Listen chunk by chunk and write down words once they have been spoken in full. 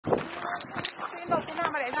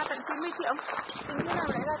chị không? Hình như nào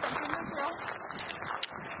đấy là tận trung đấy chị không?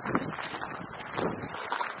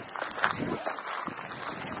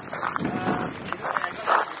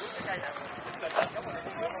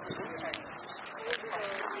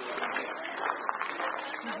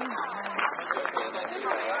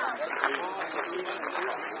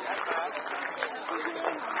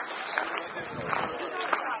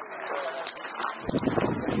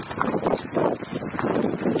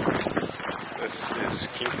 This is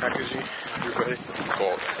King Packaging, everybody,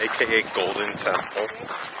 aka Golden Temple.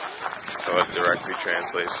 So it directly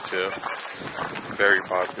translates to very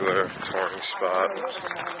popular touring spot.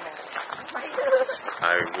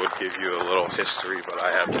 I would give you a little history, but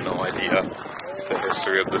I have no idea the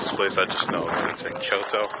history of this place. I just know that it's in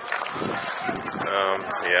Kyoto.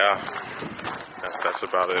 Yeah, that's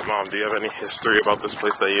about it. Mom, do you have any history about this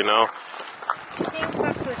place that you know? King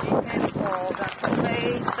Pakuji Temple, that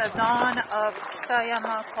plays the dawn of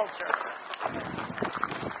Kitayama culture.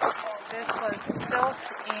 This was built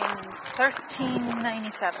in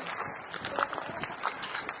 1397.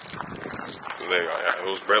 So there you go. Yeah, it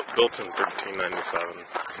was built in 1397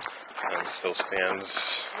 and still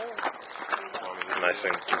stands nice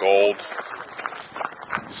and gold.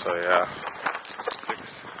 So yeah,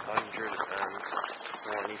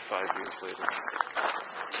 625 years later.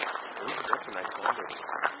 Ooh, that's a nice number.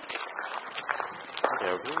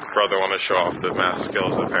 Yeah, brother want to show off the math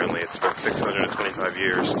skills. Apparently it's been 625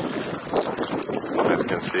 years. As you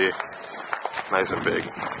can see, nice and big.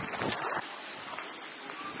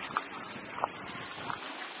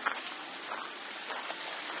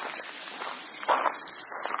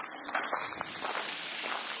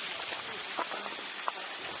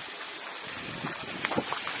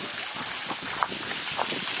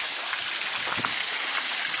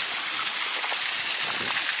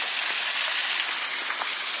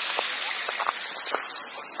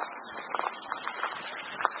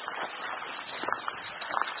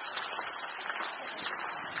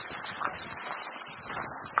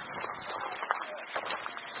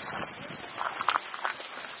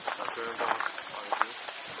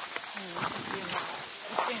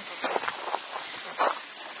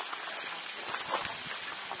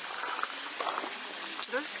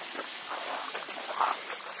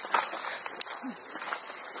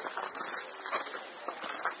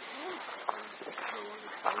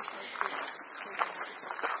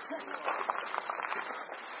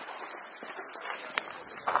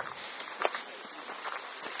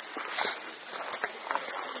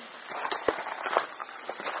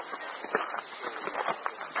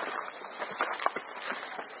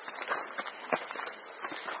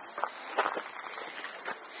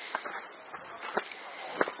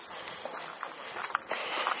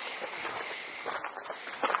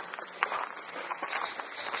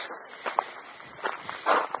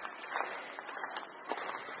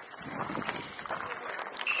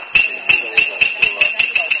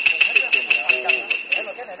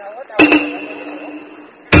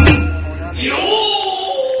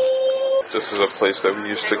 This is a place that we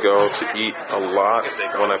used to go to eat a lot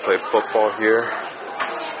when I played football here.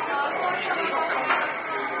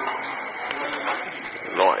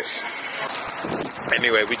 Nice.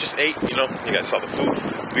 Anyway, we just ate, you guys saw the food.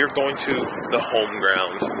 We are going to the home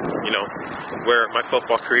ground, where my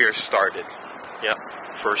football career started. Yep,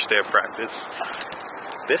 first day of practice.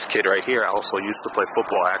 This kid right here also used to play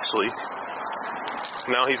football, actually.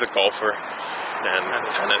 Now he's a golfer and a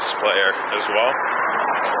tennis player as well.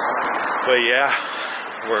 But yeah,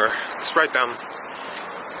 it's right down.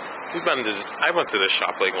 I went to this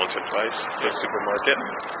shop like once or twice, the supermarket. A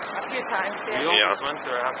few times, yeah. You almost went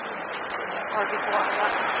there after. Or before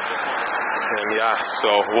that. And yeah,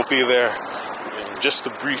 so we'll be there in just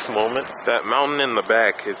a brief moment. That mountain in the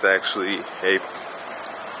back is actually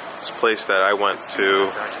it's a place that I went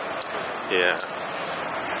to,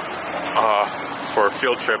 for a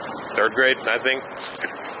field trip, 3rd grade, I think.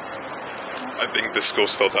 I think the school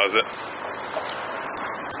still does it.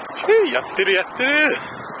 They don't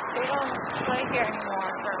play here anymore,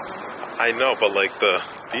 apparently. I know, but like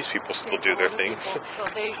these people still do their things. So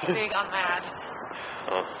they got mad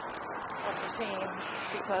at the team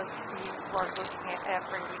because we were looking at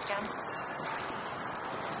every weekend.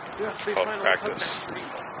 It's called practice.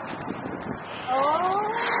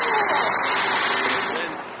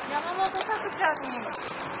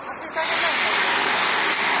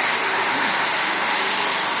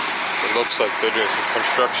 It looks like they're doing some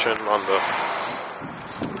construction on the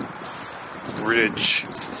bridge,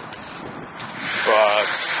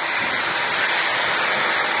 but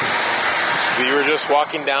we were just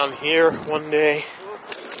walking down here one day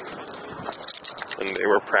and they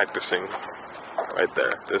were practicing. right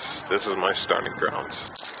there. This is my starting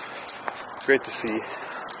grounds. Great to see.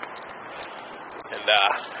 And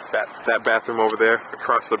that bathroom over there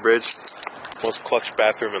across the bridge, most clutch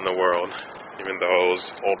bathroom in the world. Even though it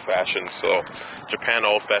was old-fashioned, so Japan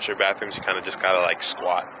old-fashioned bathrooms, you kind of just gotta like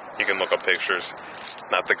squat. You can look up pictures.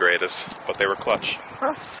 Not the greatest, but they were clutch.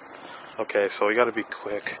 Okay, so we gotta be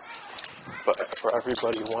quick. But for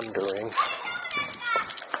everybody wondering,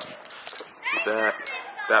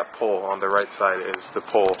 that pole on the right side is the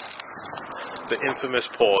pole, the infamous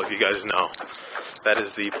pole. If you guys know, that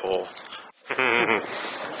is the pole.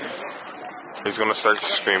 He's gonna start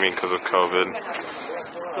screaming because of COVID.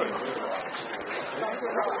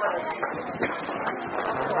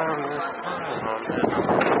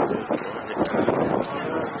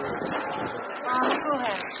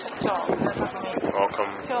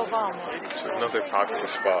 Welcome to another popular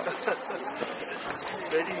spot.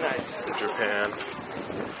 Very nice. In Japan.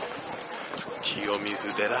 It's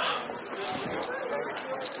Kiyomizu Dera.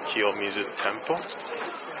 Kiyomizu Temple.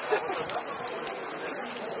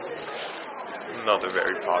 Another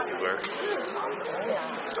very popular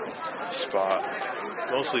spot.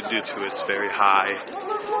 Mostly due to its very high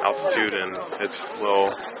altitude and its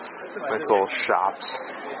nice little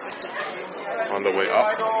shops on the way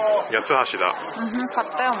up. 八つ橋だ。買っ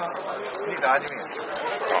たよもう。あ、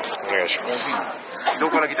お願いします。ど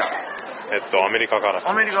こから来た？アメリカから。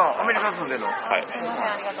アメリカ住んでんの？はい。すみません、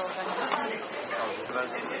ありがとうございま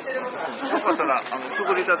す。よかったら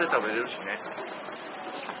作りたて食べれるしね。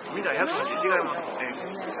みんなやつの違いますね。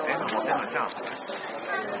持ってんのちゃう？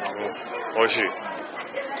美味しい。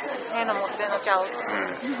の持ってんのちゃう？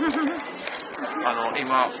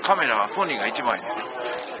今カメラはソニーが一番いいね。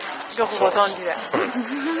よくご存知で。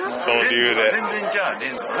その理由で。全然じゃあレ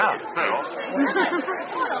ンズかな。そうやろ？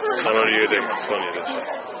その理由でソニーでし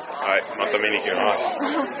た。はい、また見に行きます。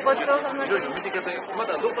ごちそうさまいろいろ見てきて、ま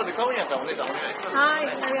たどっかで買うんやったらお姉さんお願いします。はい、あ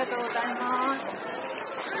りがとうございます。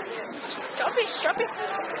ショッピング。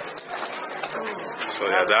So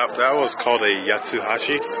yeah, that was called a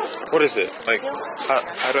yatsuhashi. What is it? Like,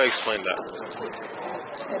 how do I explain that?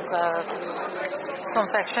 It's a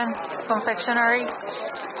confectionery.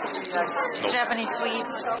 Nope. Japanese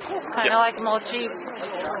sweets. It's kind of like mochi.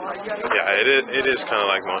 Yeah, it is kind of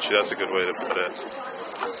like mochi. That's a good way to put it.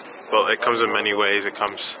 Well, it comes in many ways. It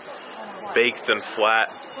comes baked and flat,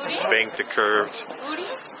 banked and curved.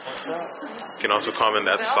 It can also come in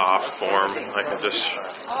that soft form. I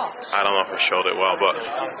don't know if I showed it well, but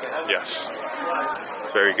yes,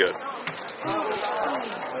 very good.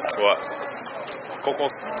 What?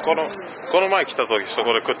 この前来た時そ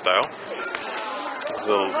こで食ったよ。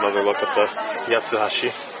So another look at the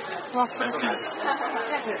yatsuhashi.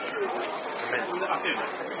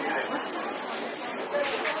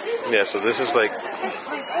 Yeah, so this is the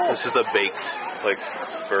baked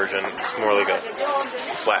version. It's more like a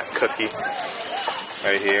flat cookie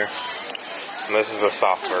right here. And this is the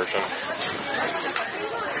soft version.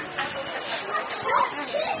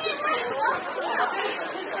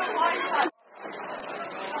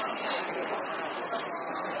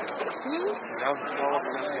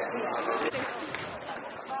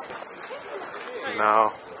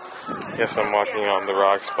 Now, yes, I'm walking on the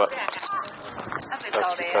rocks, but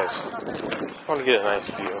that's because I want to get a nice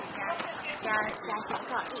view.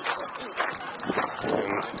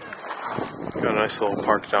 And got a nice little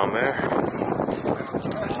park down there.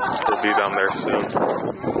 We'll be down there soon.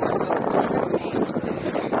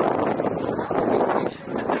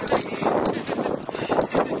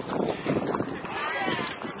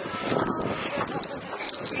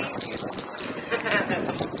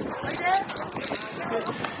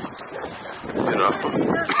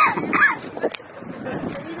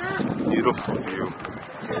 Beautiful view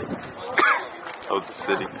of the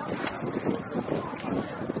city.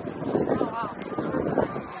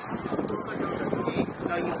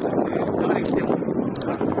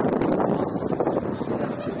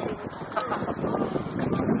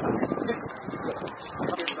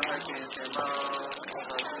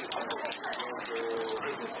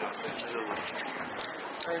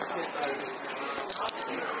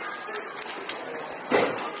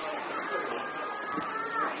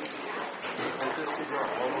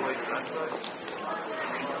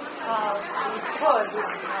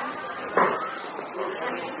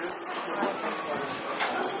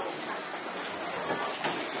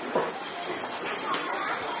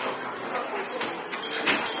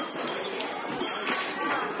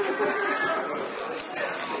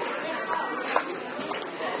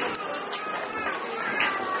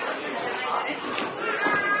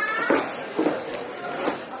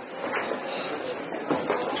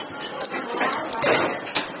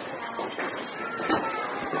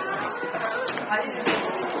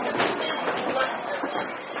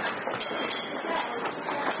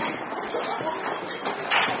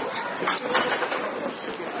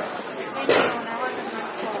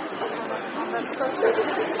 Let's go to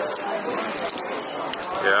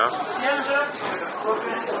Yeah?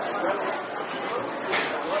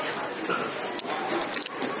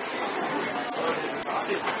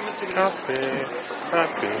 Happy,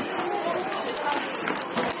 happy.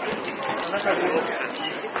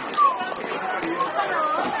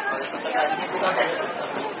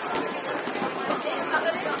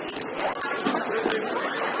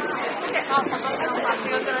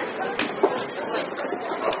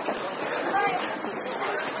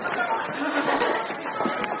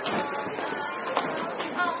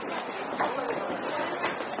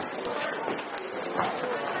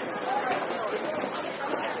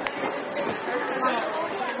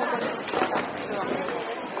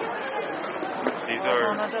 These are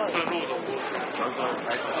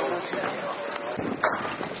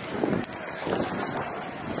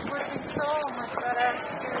working so much better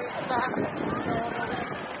 2 weeks back than all the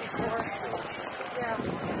weeks before. Yeah.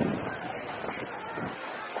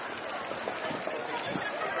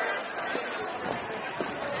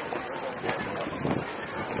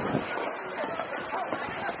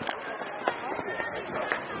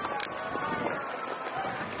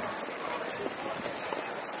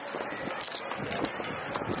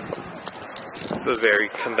 It's a very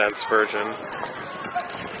condensed version.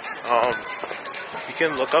 You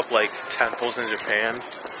can look up like temples in Japan,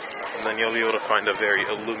 and then you'll be able to find a very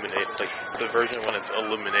illuminated, like the version when it's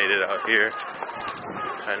illuminated out here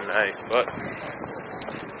at night. But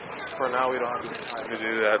for now, we don't have the time to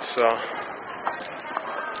do that. So.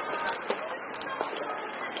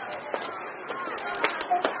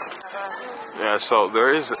 Yeah, so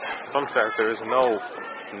there is, fun fact, there is no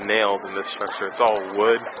nails in this structure. It's all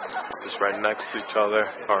wood, just right next to each other,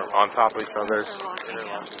 or on top of each other,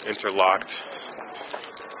 interlocked.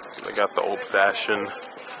 They got the old-fashioned,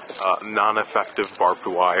 non-effective barbed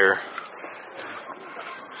wire.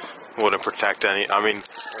 Wouldn't protect any, I mean,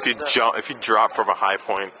 if you drop from a high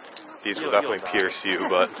point, these will definitely pierce you,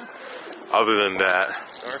 but other than that,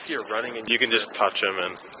 Or if you're running and you can just touch them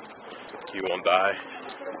and you won't die.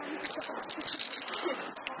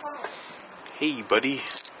 Hey, buddy.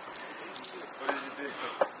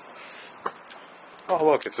 Oh,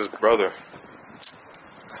 look, it's his brother.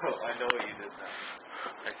 Oh, I know what you did now.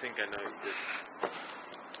 I think I know what you did.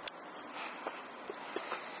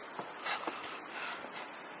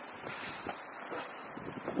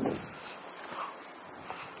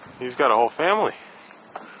 He's got a whole family.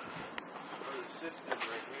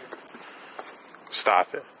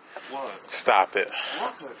 Stop it. What? Stop it.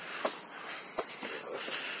 What?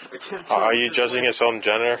 Are you judging his own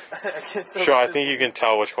gender? Sure, I think you can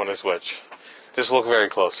tell which one is which. Just look very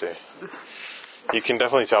closely. You can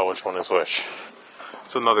definitely tell which one is which.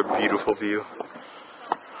 It's another beautiful view.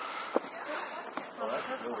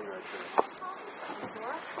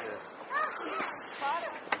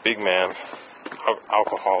 Big man.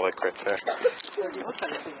 Alcoholic right there.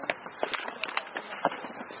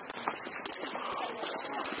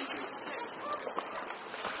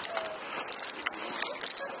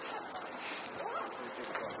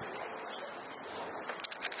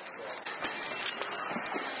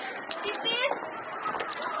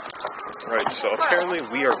 Right, so apparently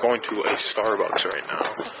we are going to a Starbucks right now.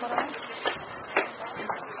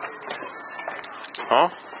 Huh?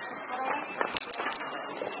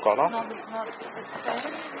 Got on?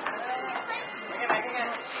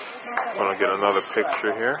 I'm gonna get another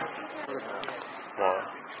picture here. Wow.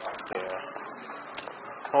 Yeah.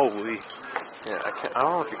 Holy. Yeah, I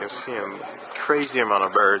don't know if you can see them. Crazy amount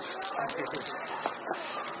of birds.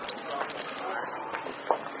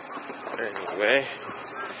 Anyway.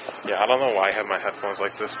 Yeah, I don't know why I have my headphones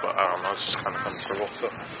like this, but I don't know, it's just kind of comfortable, so.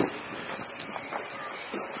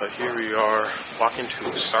 But here we are, walking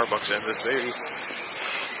to Starbucks in this very,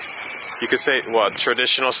 you could say, what,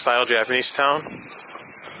 traditional style Japanese town?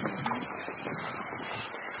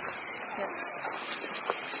 Yes.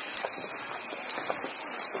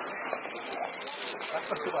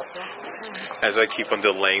 As I keep on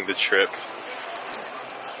delaying the trip.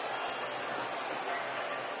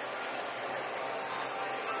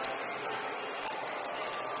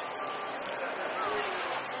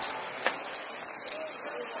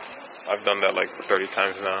 I've done that like 30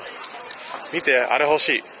 times now. Mite, are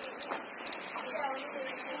hoshii.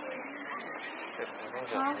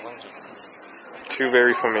 Two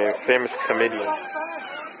very famous comedians.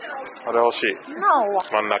 Are hoshii. No.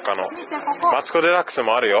 真ん中の。見て、ここ。マツコデラックス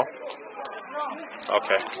もあるよ。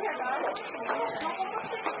Okay.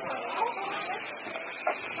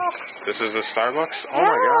 This is the Starbucks? Oh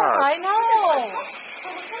my god. I know.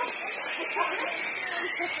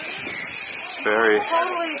 It's very...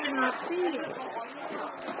 Totally did not see.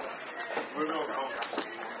 I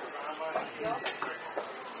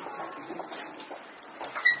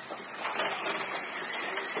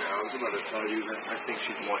was about to tell you that I think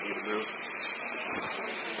she'd want you to move.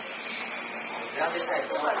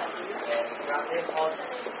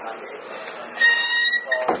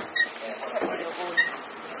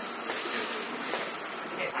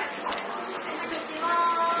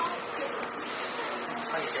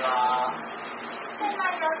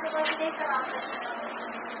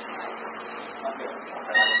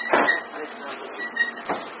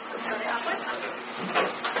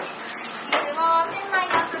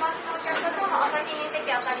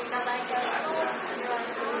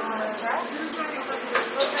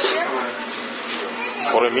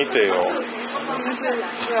これ見てよ。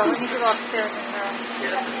Yeah, we need to go upstairs and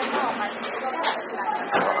yeah.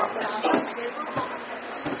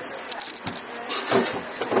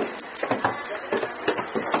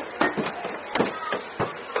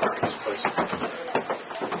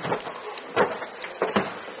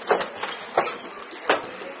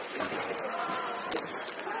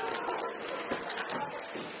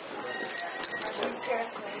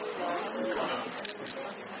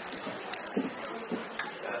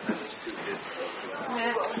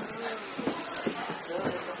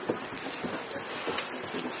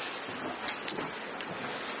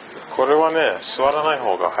 これはね、座らない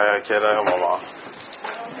方が早い系だよ、ママ。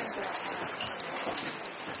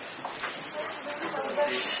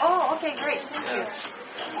Oh, okay, great. Thank you.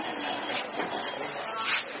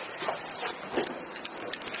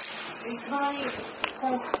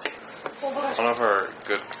 One of our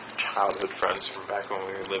good childhood friends from back when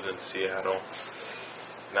we lived in Seattle.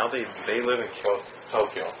 Now they live in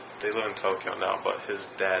Tokyo. They live in Tokyo now, but his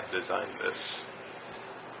dad designed this.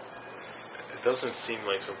 It doesn't seem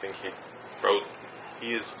like something he wrote.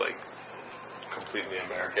 He is like completely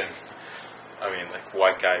American. I mean, like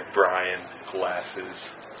white guy, Brian,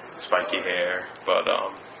 glasses, spiky hair. But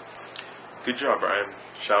good job, Brian.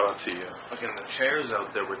 Shout out to you. Again, the chairs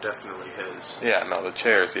out there were definitely his. Yeah, no, the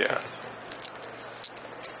chairs, yeah.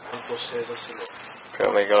 Uncle says us a little.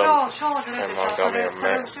 Currently going to ショーズ出て and た。そ got me れ a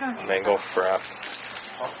後ろに。 mango frap.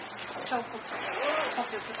 ショーこっち。こっ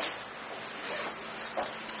ち。